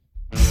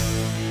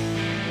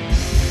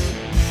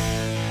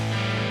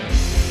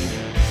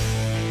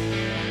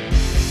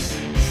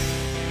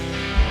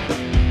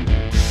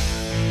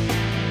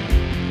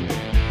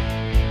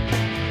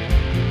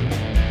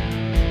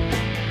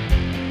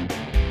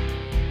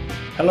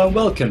Hello and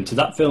welcome to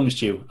That Film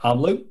Stew. I'm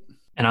Luke.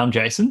 And I'm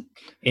Jason.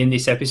 In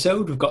this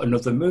episode, we've got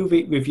another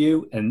movie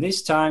review, and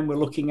this time we're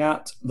looking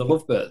at The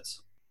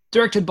Lovebirds.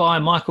 Directed by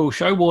Michael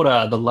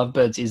Showalter, The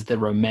Lovebirds is the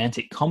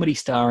romantic comedy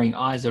starring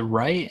Issa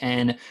Rae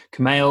and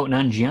Kumail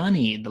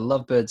Nanjiani. The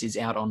Lovebirds is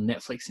out on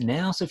Netflix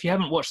now, so if you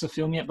haven't watched the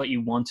film yet but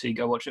you want to,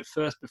 go watch it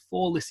first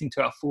before listening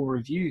to our full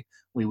review.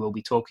 We will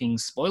be talking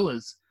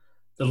spoilers.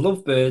 The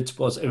Lovebirds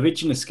was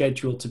originally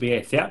scheduled to be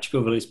a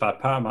theatrical release by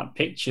Paramount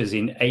Pictures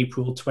in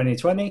April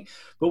 2020,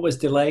 but was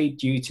delayed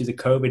due to the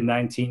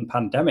COVID-19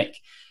 pandemic.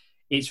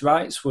 Its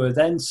rights were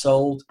then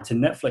sold to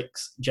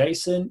Netflix.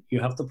 Jason, you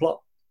have the plot.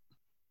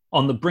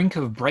 On the brink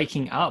of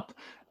breaking up,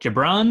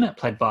 Jabran,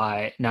 played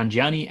by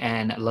Nanjiani,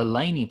 and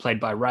Lalaini, played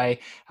by Rae,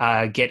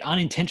 get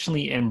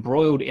unintentionally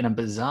embroiled in a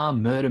bizarre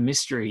murder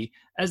mystery.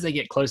 As they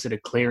get closer to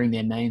clearing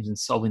their names and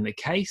solving the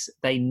case,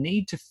 they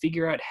need to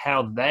figure out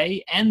how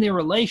they and their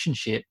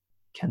relationship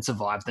can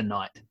survive the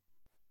night.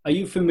 Are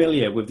you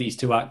familiar with these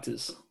two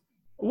actors?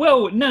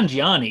 Well,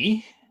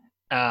 Nanjiani,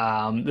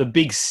 The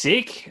Big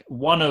Sick,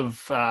 one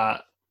of, I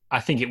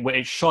think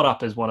it shot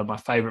up as one of my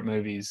favourite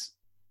movies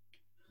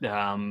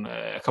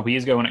a couple of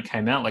years ago when it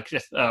came out. Like,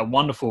 just a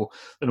wonderful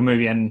little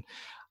movie, and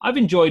I've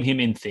enjoyed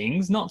him in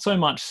things. Not so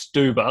much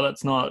Stuber.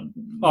 That's not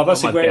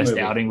that's my a great best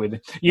movie. outing with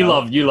him. You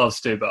love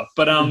Stuber,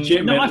 but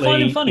no, I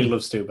find him funny. You love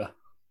Stuber.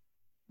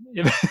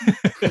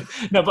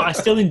 No, but I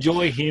still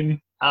enjoy him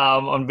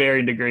on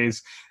varying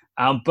degrees.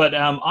 But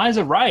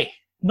Issa Rae,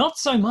 not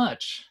so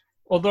much.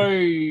 Although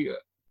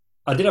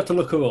I did have to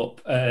look her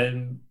up.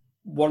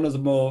 One of the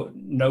more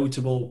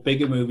notable,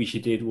 bigger movies she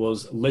did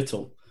was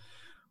Little,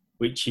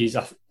 which is,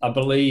 I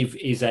believe,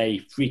 is a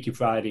Freaky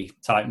Friday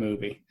type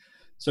movie.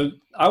 So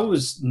I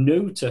was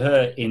new to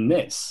her in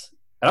this,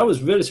 and I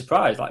was really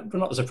surprised. Like,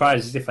 not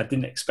surprised as if I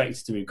didn't expect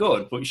it to be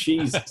good, but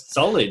she's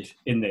solid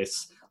in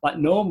this. Like,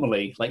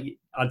 normally, like,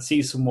 I'd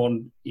see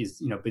someone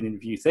is, been in a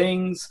few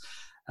things,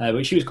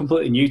 but she was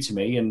completely new to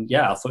me, and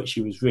yeah, I thought she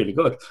was really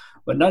good.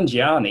 But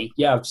Nanjiani,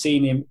 yeah, I've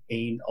seen him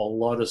in a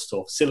lot of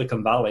stuff.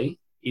 Silicon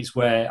Valley is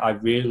where I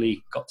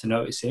really got to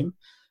notice him.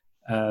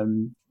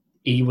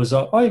 He was,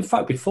 in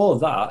fact, before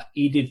that,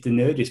 he did the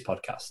Nerdist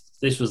podcast.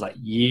 This was like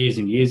years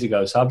and years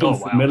ago. So I've been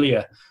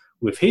familiar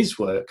with his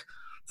work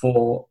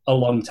for a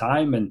long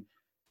time. And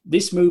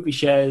this movie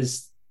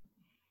shares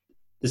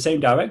the same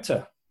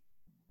director,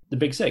 The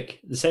Big Sick.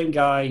 The same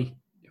guy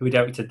who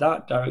directed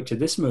that, directed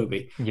this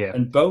movie. Yeah.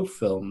 And both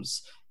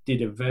films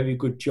did a very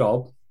good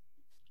job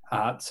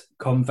at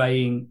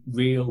conveying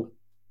real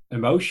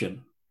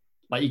emotion.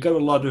 Like, you got a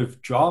lot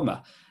of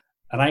drama.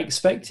 And I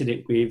expected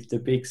it with The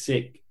Big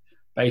Sick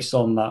based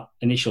on that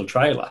initial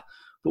trailer.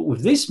 But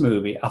with this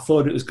movie, I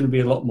thought it was going to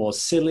be a lot more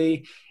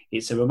silly.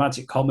 It's a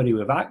romantic comedy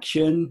with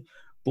action.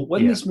 But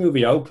when this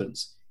movie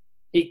opens,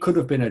 it could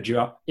have been a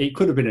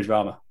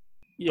drama.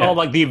 Yeah. Oh,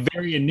 like the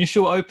very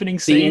initial opening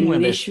scene? The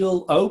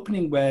initial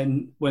opening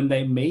when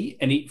they meet,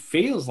 and it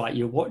feels like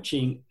you're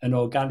watching an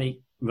organic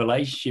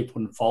relationship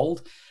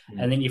unfold.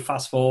 And then you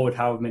fast forward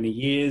however many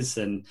years,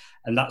 and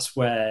that's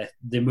where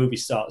the movie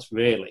starts,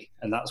 really.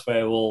 And that's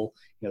where all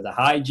the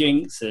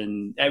hijinks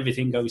and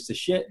everything goes to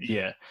shit.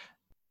 Yeah.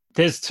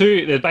 There's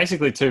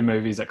basically two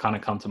movies that kind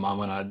of come to mind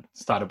when I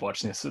started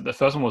watching this. The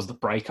first one was The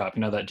Breakup,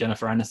 that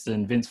Jennifer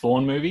Aniston, Vince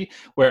Vaughn movie,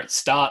 where it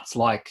starts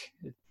like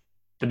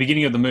the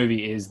beginning of the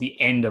movie is the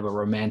end of a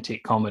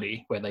romantic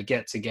comedy where they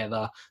get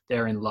together,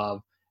 they're in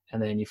love,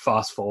 and then you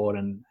fast forward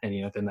and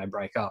then they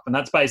break up. And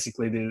that's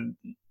basically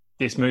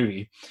this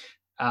movie.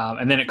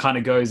 And then it kind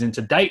of goes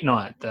into Date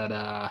Night that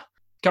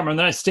can't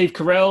remember the name, Steve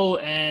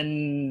Carell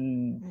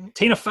and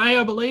Tina Fey,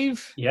 I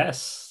believe.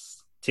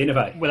 Yes, Tina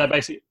Fey. Where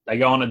they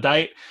go on a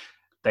date,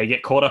 they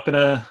get caught up in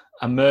a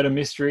murder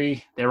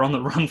mystery, they're on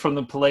the run from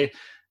the police.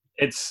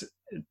 It's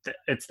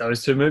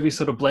those two movies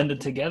sort of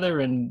blended together,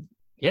 and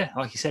yeah,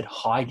 like you said,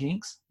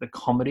 hijinks, the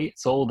comedy,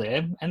 it's all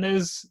there, and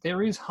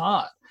there is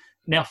heart.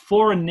 Now,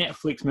 for a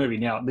Netflix movie,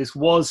 this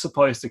was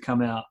supposed to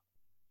come out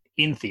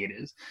in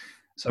theaters,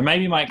 so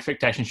maybe my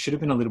expectations should have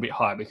been a little bit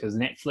high because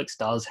Netflix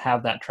does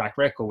have that track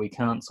record. We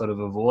can't sort of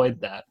avoid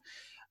that.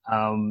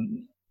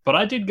 But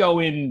I did go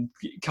in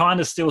kind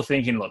of still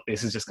thinking, look,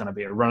 this is just going to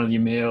be a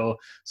run-of-the-mill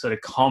sort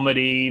of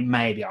comedy.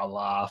 Maybe I'll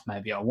laugh,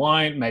 maybe I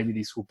won't. Maybe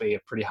this will be a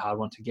pretty hard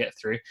one to get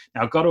through.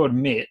 Now, I've got to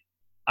admit,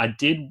 I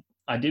did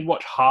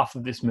watch half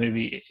of this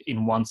movie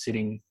in one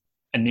sitting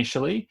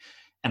initially,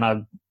 and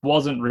I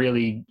wasn't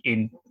really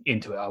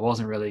into it. I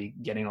wasn't really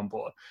getting on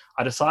board.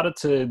 I decided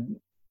to,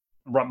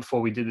 right before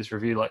we did this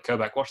review, go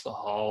back, watch the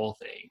whole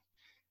thing.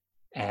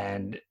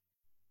 And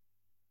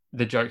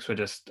the jokes were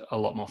just a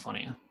lot more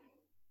funnier.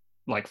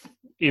 Like,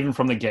 even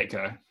from the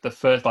get-go,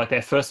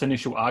 their first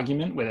initial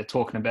argument where they're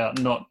talking about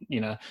not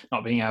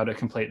being able to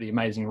complete the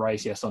Amazing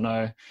Race, yes or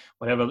no,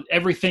 whatever,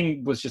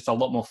 everything was just a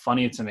lot more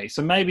funnier to me.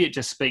 So maybe it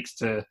just speaks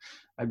to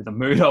maybe the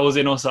mood I was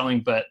in or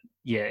something. But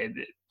yeah,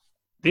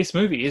 this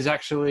movie is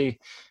actually,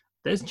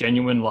 there's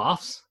genuine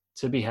laughs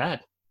to be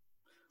had.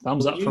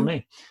 Thumbs up from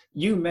me.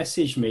 You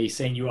messaged me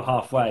saying you were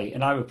halfway,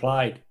 and I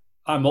replied,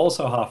 I'm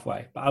also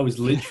halfway, but I was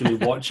literally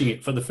watching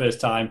it for the first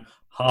time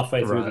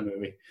halfway through the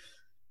movie.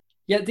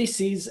 Yeah,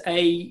 this is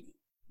a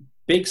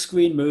big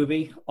screen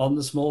movie on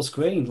the small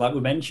screen. Like we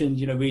mentioned,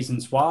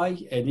 reasons why.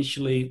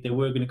 Initially, they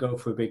were going to go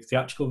for a big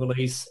theatrical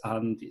release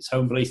and its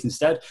home release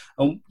instead.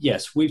 And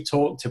yes, we've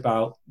talked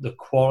about the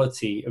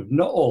quality of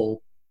not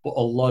all, but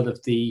a lot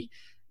of the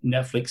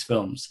Netflix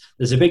films.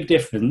 There's a big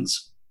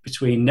difference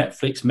between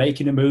Netflix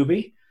making a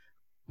movie.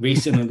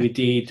 Recently, we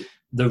did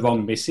The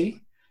Wrong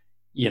Missy.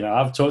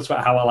 I've talked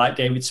about how I like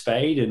David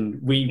Spade,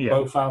 and we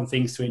both found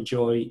things to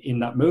enjoy in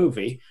that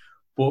movie.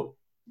 But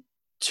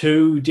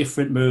two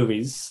different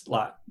movies,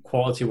 like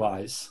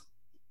quality-wise.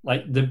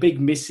 Like The Big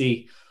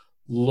Missy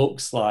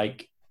looks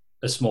like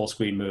a small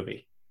screen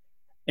movie,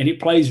 and it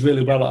plays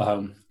really well at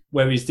home.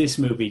 Whereas this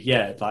movie,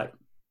 like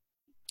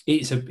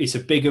it's a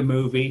bigger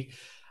movie,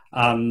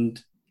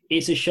 and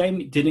it's a shame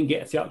it didn't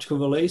get a theatrical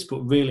release.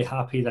 But really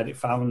happy that it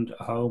found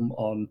a home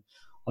on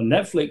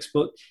Netflix.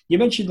 But you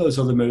mentioned those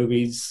other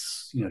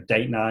movies,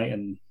 Date Night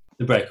and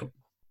The Breakup,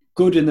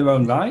 good in their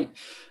own right.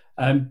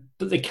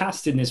 But the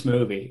cast in this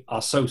movie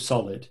are so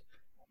solid.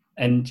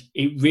 And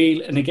it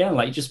really, and again,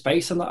 like just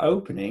based on that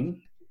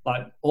opening,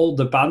 like all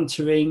the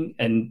bantering,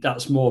 and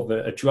that's more of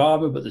a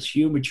drama, but there's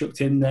humor chucked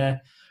in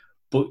there.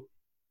 But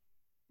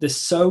they're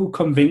so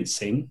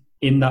convincing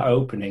in that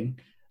opening,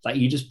 like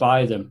you just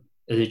buy them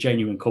as a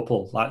genuine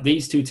couple. Like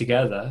these two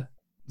together,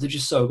 they're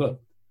just so good.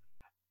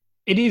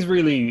 It is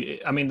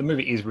really, I mean, the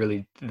movie is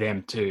really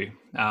them too.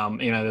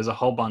 There's a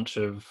whole bunch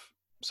of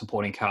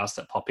supporting cast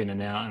that pop in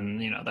and out, and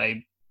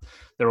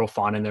they're all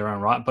fine in their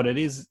own right, but it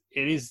is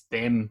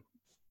them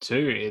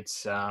too.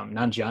 It's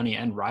Nanjiani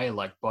and Ray,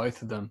 like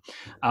both of them.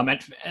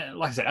 Like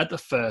I said, at the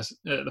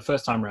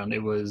first time around, I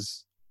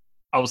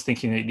was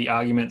thinking the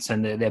arguments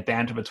and their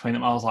banter between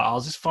them, I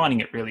was just finding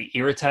it really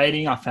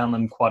irritating. I found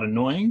them quite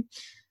annoying.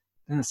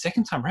 Then the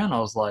second time around, I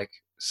was like,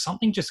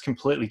 something just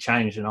completely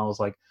changed, and I was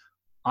like,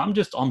 I'm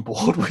just on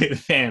board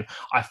with them.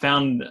 I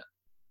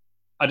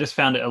just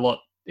found it a lot.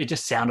 It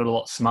just sounded a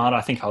lot smarter.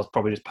 I think I was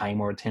probably just paying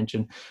more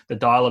attention. The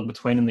dialogue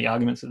between them, the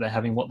arguments that they're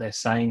having, what they're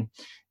saying,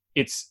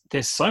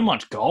 there's so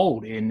much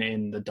gold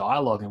in the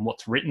dialogue and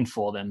what's written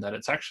for them that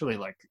it's actually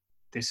like,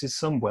 this is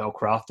some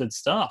well-crafted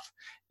stuff.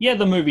 Yeah,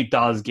 the movie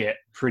does get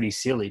pretty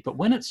silly, but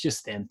when it's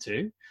just them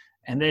two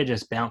and they're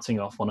just bouncing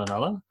off one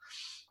another,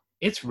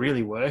 it's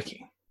really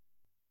working.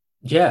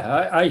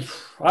 Yeah,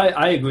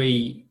 I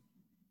agree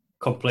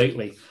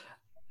completely.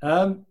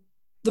 The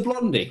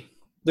Blondie,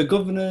 the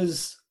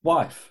governor's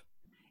wife.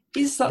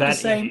 Is that the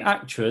same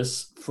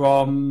actress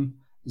from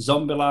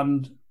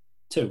Zombieland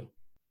 2?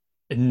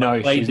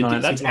 No, she's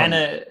not. That's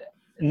Anna.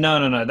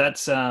 No.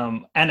 That's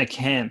Anna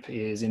Camp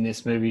is in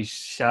this movie.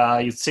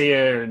 You see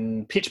her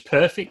in Pitch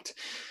Perfect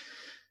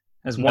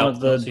as one of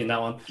the. Not seen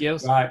that one.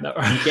 Girls. Right, no.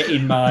 I'm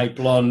getting my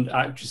blonde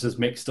actresses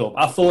mixed up.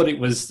 I thought it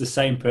was the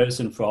same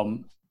person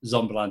from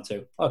Zombieland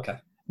 2. Okay.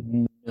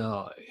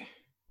 No,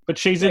 but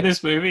she's in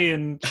this movie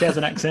and she has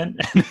an accent.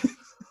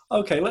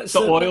 Okay, let's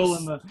talk about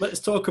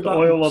the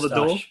oil on the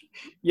door.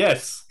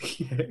 Yes,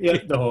 yeah,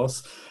 the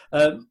horse.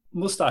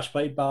 Mustache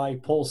played by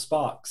Paul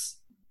Sparks,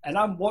 and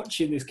I'm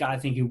watching this guy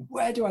thinking,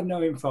 where do I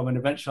know him from? And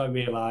eventually, I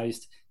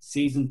realised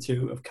season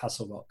 2 of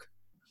Castle Rock.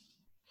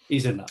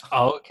 He's in that.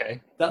 Oh, okay.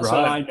 That's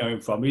where I know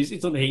him from. He's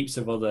done heaps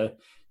of other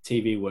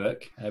TV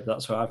work, but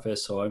that's where I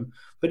first saw him.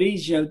 But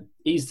he's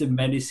the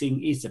menacing.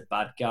 He's the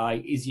bad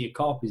guy. Is he a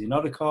cop? Is he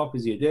not a cop?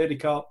 Is he a dirty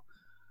cop?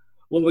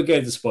 Well, we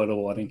gave the spoiler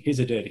warning. He's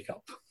a dirty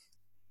cop.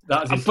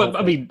 But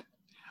I mean,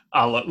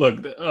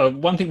 look.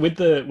 One thing with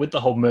the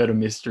whole murder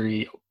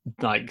mystery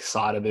like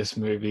side of this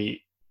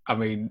movie, I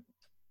mean,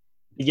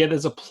 yeah,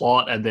 there's a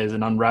plot and there's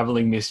an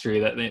unraveling mystery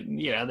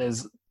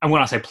there's. And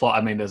when I say plot,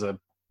 I mean there's a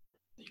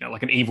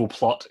like an evil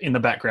plot in the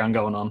background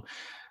going on.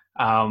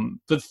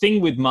 The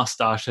thing with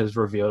Mustache has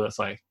revealed it's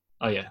like,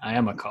 oh yeah, I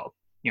am a cop.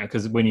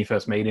 Because when you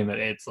first meet him,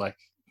 it's like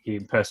he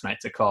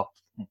impersonates a cop.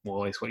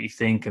 Well, at least what you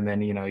think, and then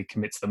he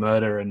commits the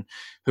murder, and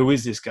who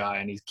is this guy?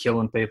 And he's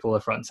killing people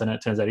left, right, and center.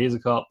 It turns out he is a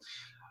cop.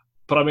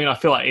 But I mean, I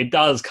feel like it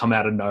does come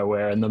out of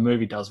nowhere, and the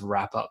movie does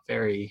wrap up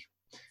very,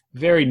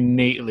 very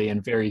neatly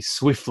and very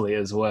swiftly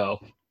as well.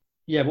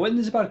 Yeah, but when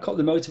there's a bad cop,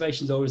 the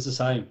motivation's always the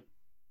same.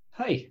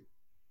 Hey,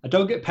 I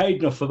don't get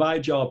paid enough for my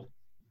job.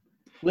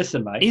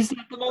 Listen, mate, is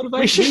that the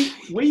motivation?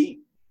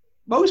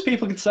 Most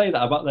people can say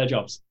that about their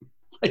jobs.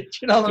 Do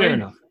you know what I mean?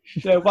 Enough.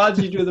 Why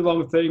did you do the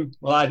wrong thing?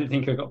 Well, I didn't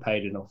think I got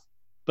paid enough.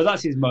 But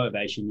that's his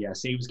motivation,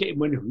 yes. He was getting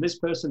money from this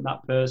person,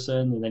 that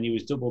person, and then he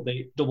was double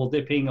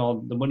dipping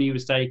on the money he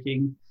was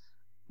taking.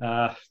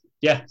 So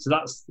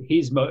that's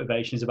his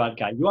motivation as a bad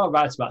guy. You are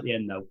right about the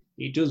end, though.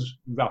 It does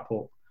wrap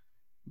up.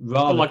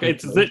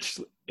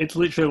 It's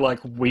literally like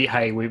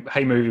hey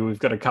movie, we've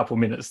got a couple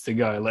minutes to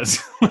go.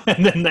 Let's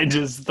and then they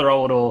just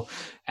throw it all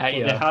at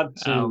you. They had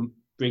to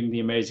bring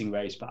the Amazing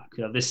Race back.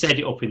 They set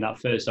it up in that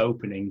first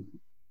opening,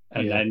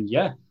 and then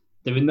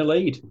they're in the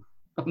lead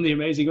on the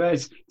Amazing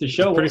Race to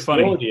show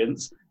the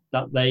audience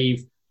that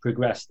they've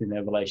progressed in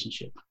their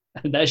relationship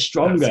and they're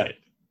stronger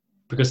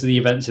because of the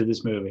events of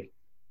this movie.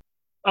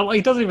 Oh,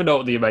 he doesn't even know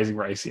what the Amazing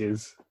Race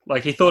is.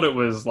 Like he thought it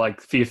was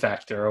like Fear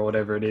Factor or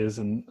whatever it is,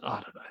 and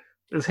I don't know.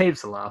 There's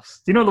heaps of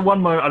laughs. Do you know the one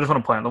moment, I just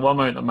want to point out, the one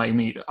moment that made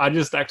me, I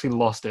just actually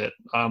lost it,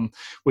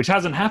 which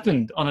hasn't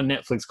happened on a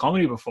Netflix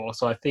comedy before,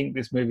 so I think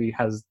this movie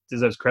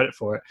deserves credit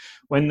for it.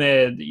 When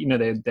they're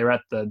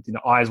at the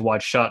eyes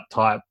wide shut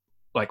type,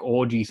 like,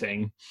 orgy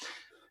thing,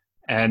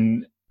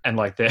 and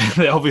like they're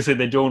obviously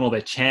they're doing all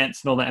their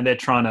chants and all that, and they're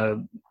trying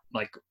to,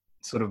 like,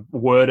 sort of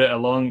word it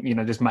along,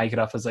 just make it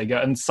up as they go,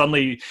 and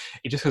suddenly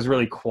it just goes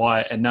really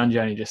quiet, and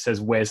Nanjiani just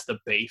says, "Where's the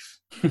beef?"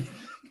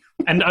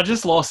 And I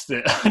just lost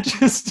it.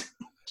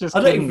 I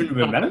don't even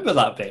remember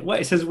that bit. What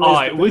it says?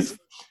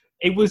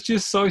 It was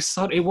just so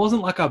sudden. It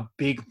wasn't like a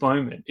big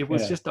moment. It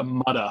was just a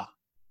mutter,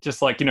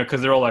 just like,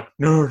 because they're all like,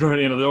 no,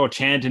 they're all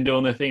chanting,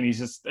 doing their thing.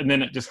 And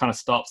then it just kind of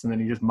stops, and then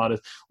he just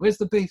mutters, "Where's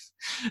the beef?"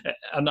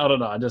 And I don't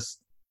know. I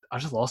just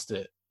lost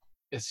it.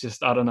 It's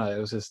just, I don't know. It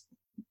was just,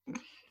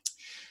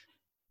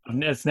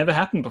 it's never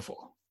happened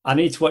before. I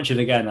need to watch it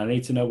again. I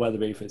need to know where the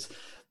beef is.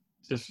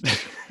 Just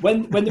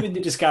when they're in the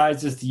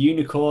disguise as the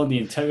unicorn, the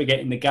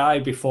interrogating the guy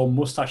before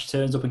Mustache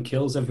turns up and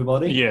kills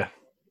everybody. Yeah,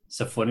 it's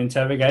a fun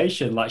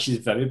negotiation. Like, she's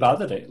very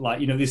bad at it. Like,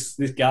 this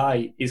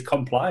guy is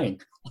complying.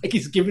 Like,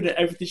 he's giving her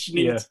everything she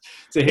needs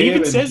to hear. He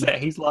even says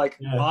that. He's like,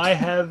 I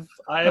have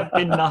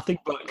been nothing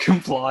but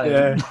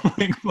compliant.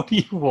 Like, what do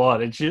you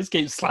want? And she just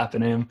keeps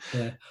slapping him.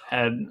 Yeah.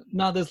 And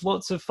no, there's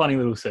lots of funny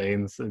little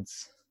scenes.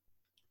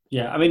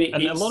 I mean,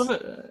 a lot of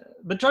it,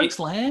 the jokes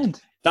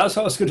land. That's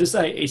what I was going to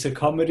say. It's a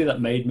comedy that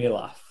made me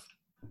laugh.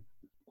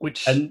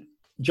 And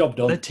job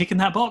done. They're ticking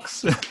that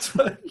box. That's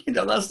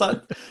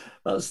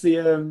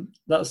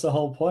the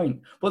whole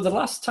point. But the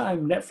last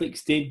time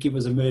Netflix did give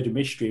us a murder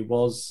mystery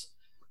was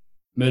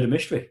Murder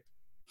Mystery.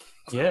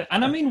 Yeah,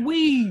 and I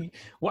mean,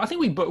 I think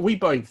we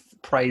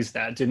both praised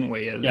that, didn't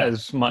we?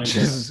 As much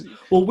as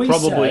we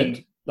probably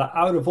said that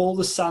out of all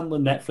the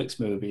Sandler Netflix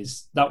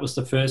movies, that was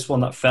the first one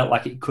that felt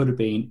like it could have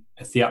been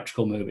a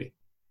theatrical movie.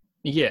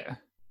 Yeah.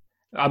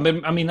 I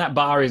mean, that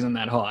bar isn't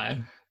that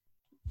high,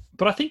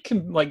 but I think,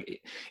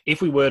 like,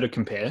 if we were to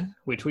compare,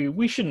 which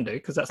we shouldn't do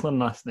because that's not a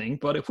nice thing,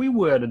 but if we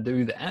were to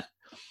do that,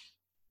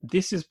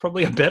 this is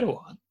probably a better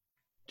one,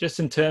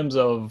 just in terms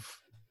of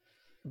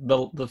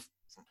the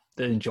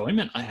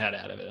enjoyment I had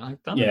out of it. I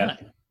don't know.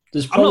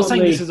 I'm not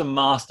saying this is a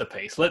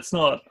masterpiece. Let's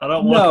not. I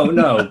don't want.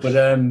 No,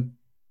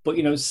 but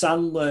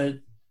Sandler,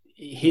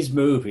 his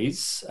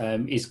movies,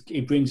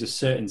 he brings a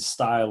certain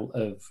style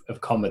of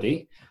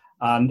comedy.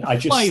 And I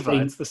just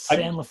think it's the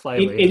Sandler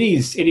flavor. It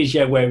is,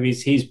 yeah.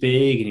 Whereas he's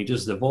big and he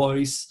does the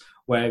voice.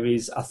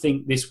 Whereas I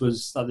think this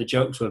was the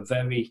jokes were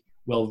very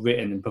well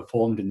written and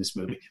performed in this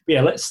movie. But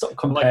yeah, let's stop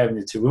comparing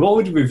the two. We've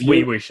already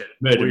reviewed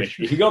Murder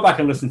Mystery. You go back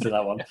and listen to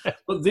that one.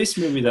 But this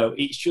movie, though,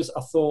 it's just, I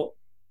thought,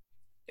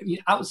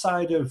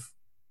 outside of,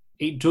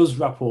 it does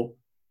wrap up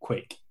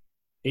quick.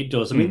 It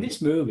does. I mean,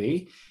 this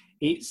movie,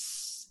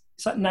 it's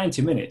like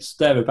 90 minutes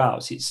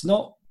thereabouts. It's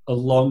not a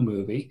long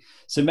movie,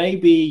 so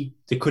maybe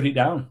they cut it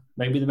down.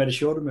 Maybe they made a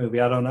shorter movie.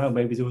 I don't know.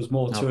 Maybe there was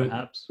more to it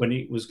when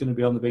it was going to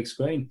be on the big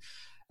screen.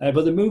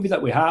 But the movie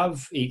that we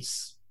have,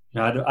 it's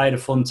I had a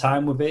fun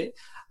time with it,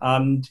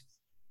 and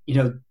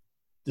the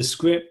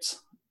script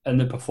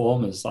and the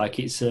performers, like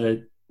it's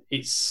a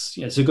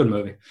good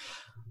movie.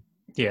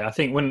 Yeah, I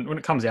think when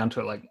it comes down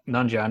to it, like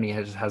Nanjiani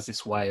has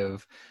this way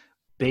of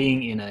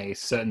being in a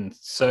certain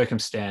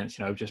circumstance,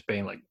 just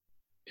being like,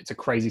 it's a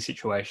crazy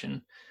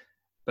situation,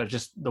 but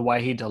just the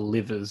way he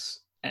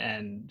delivers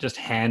and just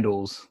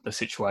handles the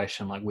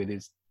situation, like with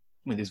his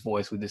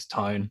voice, with his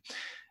tone,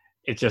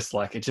 it just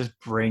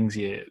brings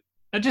the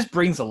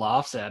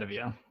laughs out of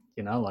you.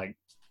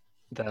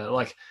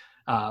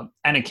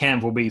 Anna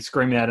Camp will be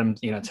screaming at him,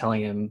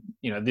 telling him,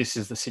 this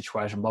is the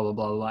situation, blah blah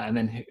blah blah, and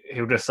then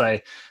he'll just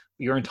say,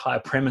 your entire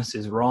premise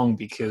is wrong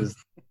because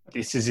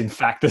this is in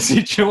fact the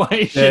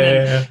situation.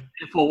 And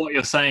therefore what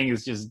you're saying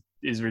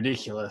is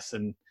ridiculous.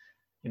 And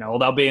or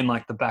they'll be in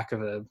like the back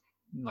of a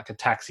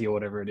taxi or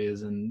whatever it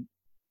is, and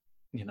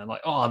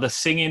the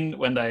singing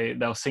when they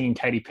were singing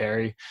Katy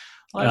Perry.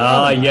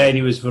 And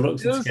he was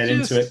reluctant to get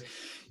into it.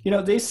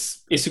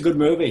 It's a good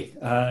movie.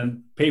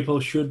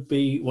 People should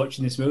be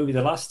watching this movie.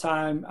 The last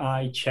time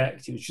I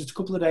checked, it was just a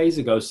couple of days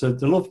ago. So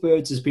The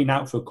Lovebirds has been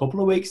out for a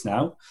couple of weeks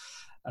now.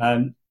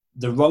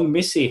 The Wrong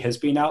Missy has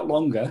been out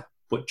longer,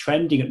 but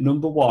trending at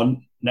number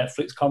 1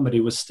 Netflix comedy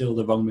was still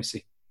The Wrong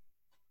Missy.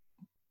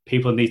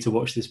 People need to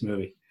watch this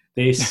movie.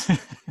 This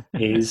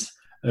is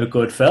a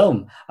good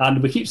film.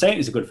 And we keep saying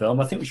it's a good film.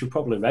 I think we should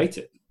probably rate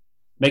it.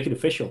 Make it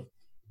official. Do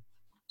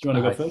you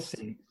want to go first?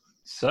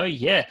 So,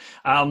 yeah.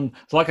 So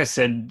like I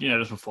said,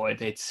 just before,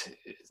 it's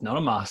not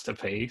a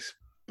masterpiece,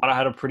 but I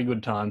had a pretty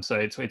good time. So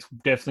it's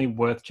definitely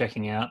worth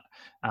checking out.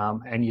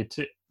 And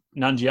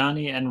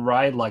Nanjiani and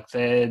Ray,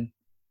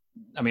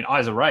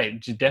 Isa Rae,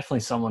 she's definitely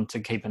someone to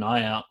keep an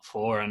eye out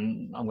for.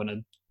 And I'm going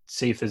to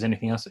see if there's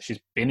anything else that she's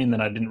been in that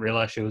I didn't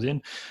realize she was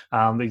in.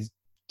 These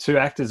two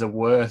actors are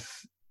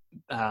worth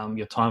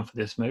your time for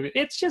this movie.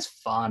 It's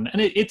just fun, and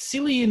it's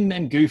silly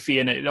and goofy,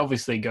 and it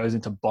obviously goes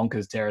into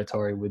bonkers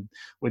territory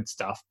with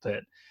stuff,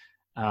 but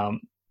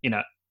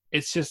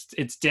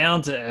it's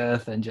down to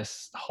earth and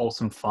just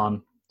wholesome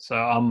fun. So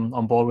I'm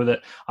on board with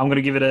it. I'm going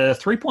to give it a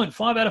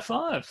 3.5 out of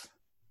 5.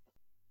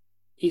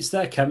 It's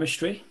their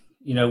chemistry.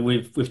 You know,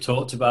 we've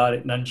talked about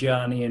it,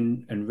 Nanjiani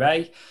and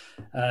Ray.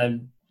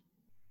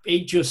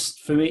 It just,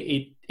 for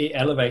me, it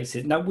elevates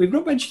it. Now, we've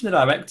not mentioned the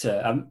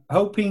director. I'm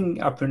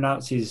hoping I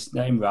pronounce his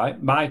name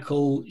right.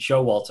 Michael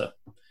Showalter,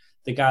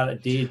 the guy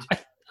that did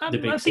The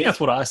Big Sick. I think that's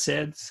what I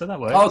said, so that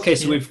works. Okay,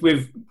 so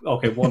we've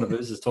one of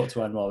us has talked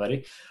to him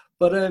already.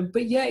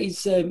 But yeah,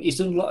 he's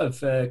done a lot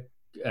of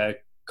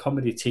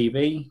comedy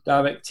TV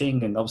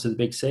directing, and obviously The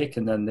Big Sick,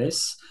 and then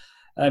this.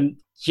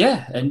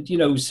 Yeah, and you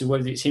know, so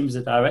whether it's him as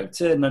a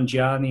director,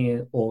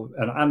 Nanjiani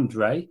and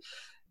Ray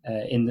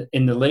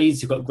in the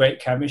leads, they've got great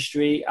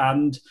chemistry,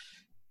 and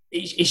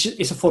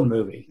it's a fun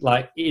movie.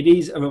 Like, it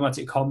is a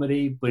romantic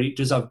comedy, but it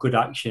does have good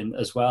action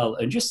as well,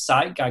 and just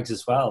sight gags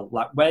as well.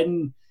 Like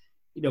when,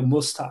 you know,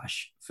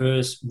 Mustache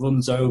first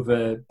runs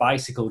over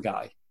Bicycle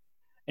Guy,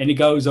 and he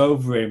goes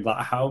over him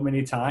like how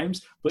many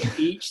times, but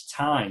each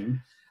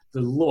time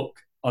the look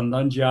on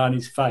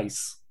Nanjiani's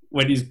face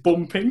when he's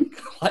bumping,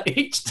 like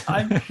each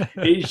time,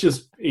 it's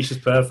just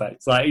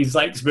perfect. Like he's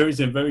like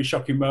experiencing a very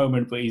shocking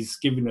moment, but he's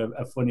giving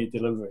a funny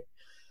delivery.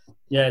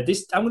 Yeah,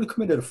 I'm going to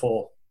come in at a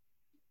 4.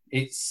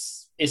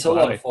 It's a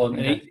lot of fun,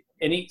 and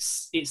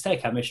it's their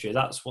chemistry.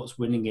 That's what's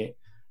winning it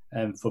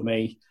for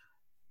me.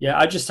 Yeah,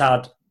 I just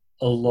had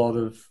a lot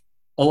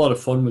of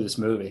fun with this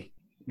movie.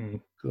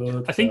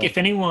 Good. I think if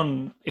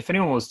anyone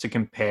was to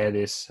compare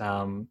this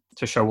to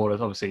Showalter's,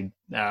 obviously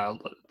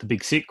The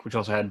Big Sick, which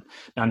also had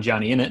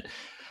Nanjiani in it,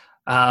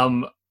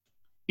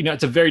 you know,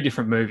 it's a very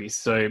different movie.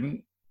 So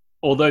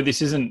although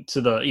this isn't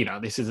to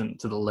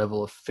the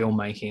level of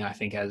filmmaking, I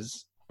think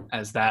as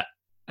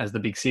The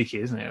Big Sick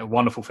is a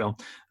wonderful film.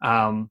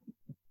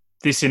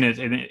 This in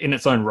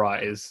its own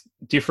right is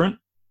different,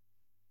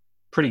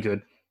 pretty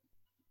good.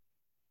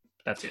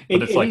 That's it.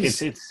 But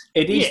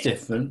it is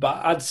different,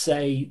 but I'd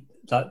say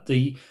that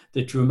the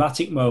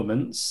dramatic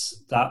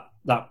moments that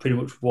pretty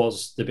much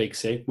was The Big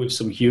Sick with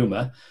some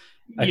humour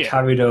are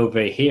carried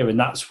over here, and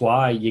that's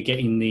why you're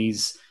getting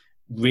these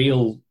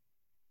real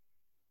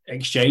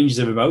exchanges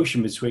of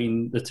emotion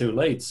between the two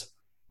leads.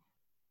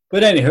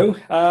 But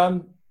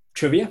anywho,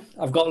 trivia.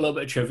 I've got a little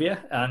bit of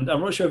trivia, and I'm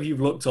not sure if you've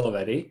looked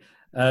already.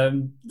 I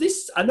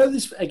know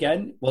this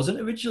again wasn't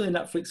originally a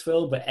Netflix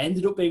film, but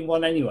ended up being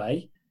one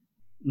anyway.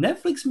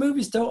 Netflix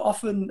movies don't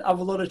often have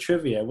a lot of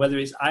trivia, whether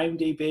it's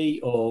IMDb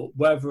or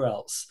wherever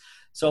else.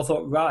 So I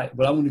thought, right,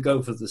 well, I'm going to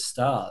go for the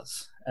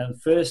stars.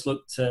 And first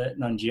looked at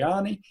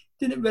Nanjiani,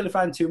 didn't really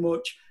find too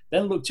much.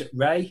 Then looked at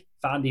Ray,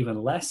 found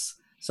even less.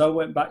 So I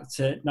went back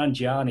to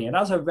Nanjiani. And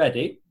as I read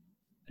it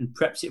and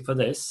prepped it for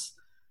this,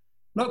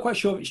 not quite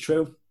sure if it's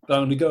true, but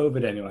I'm going to go over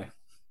it anyway.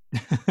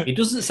 It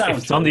doesn't sound If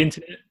it's on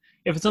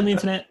the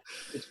internet,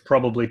 it's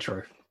probably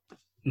true.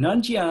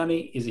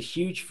 Nanjiani is a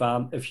huge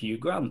fan of Hugh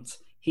Grant.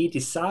 He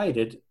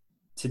decided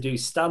to do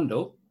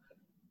stand-up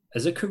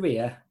as a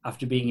career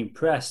after being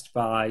impressed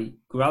by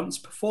Grant's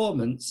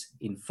performance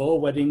in 4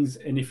 Weddings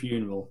and a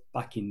Funeral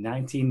back in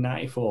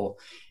 1994.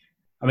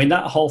 I mean,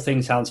 that whole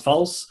thing sounds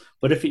false,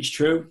 but if it's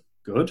true,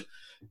 good.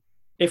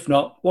 If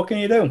not, what can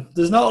you do?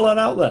 There's not a lot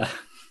out there.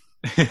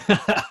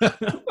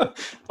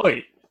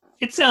 Wait,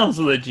 it sounds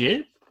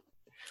legit.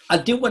 I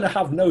didn't want to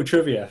have no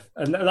trivia,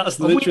 and that's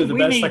literally the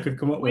best I could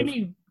come up with.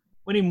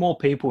 We need more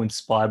people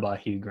inspired by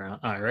Hugh Grant,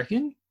 I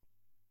reckon.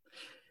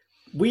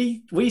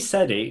 We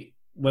said it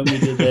when we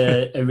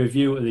did a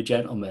review of The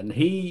Gentleman.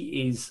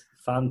 He is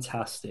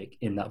fantastic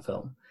in that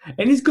film.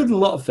 And he's good in a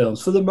lot of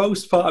films. For the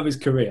most part of his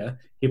career,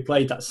 he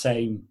played that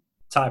same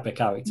type of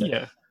character.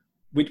 Yeah.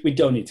 We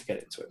don't need to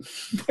get into it.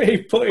 But he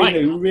put in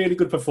a really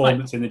good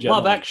performance in The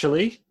Gentleman.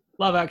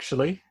 Love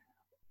Actually,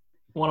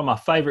 one of my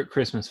favourite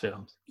Christmas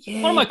films.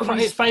 Yeah, one of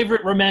my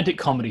favourite romantic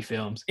comedy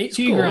films. It's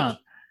Hugh Grant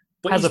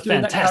has a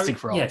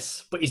fantastic role.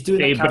 Yes, but he's doing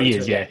that character. But he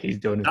is, yeah. He's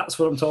doing it. That's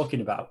what I'm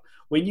talking about.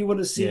 When you want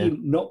to see him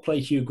not play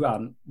Hugh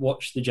Grant,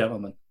 watch The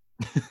Gentleman.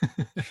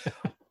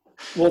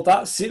 Well,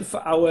 that's it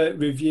for our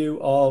review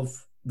of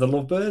The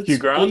Lovebirds. Hugh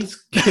Grant.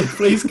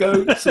 Please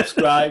go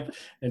subscribe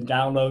and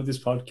download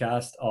this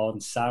podcast on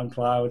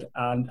SoundCloud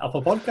and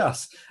Apple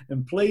Podcasts.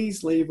 And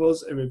please leave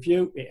us a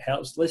review. It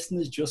helps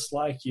listeners just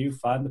like you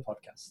find the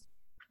podcast.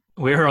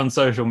 We're on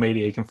social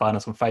media. You can find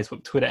us on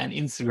Facebook, Twitter, and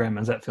Instagram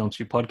as at Film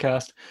Stew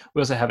Podcast. We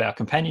also have our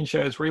companion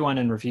shows, Rewind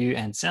and Review,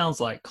 and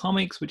Sounds Like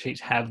Comics, which each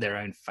have their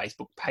own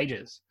Facebook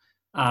pages.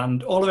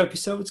 And all our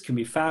episodes can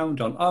be found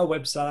on our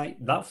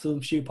website,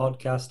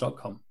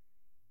 thatfilmstewpodcast.com.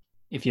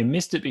 If you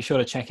missed it, be sure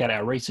to check out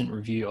our recent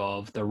review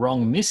of The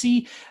Wrong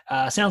Missy.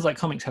 Sounds Like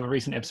Comics have a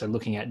recent episode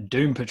looking at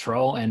Doom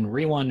Patrol, and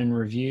Rewind and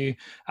Review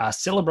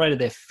celebrated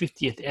their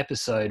 50th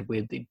episode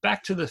with the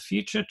Back to the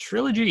Future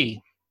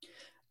trilogy.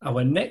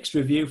 Our next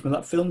review from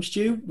That Film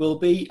Stew will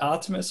be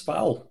Artemis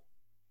Fowl.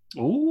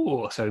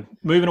 Ooh, so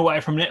moving away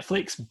from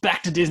Netflix,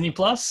 back to Disney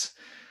Plus.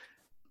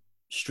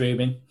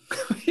 Streaming.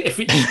 If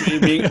it's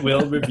streaming,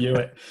 we'll review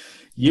it.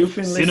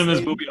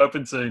 Cinemas will be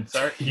open soon.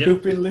 Sorry.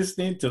 You've been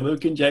listening to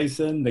Luke and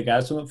Jason, the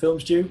guys from That Film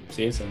Stew.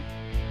 See you soon.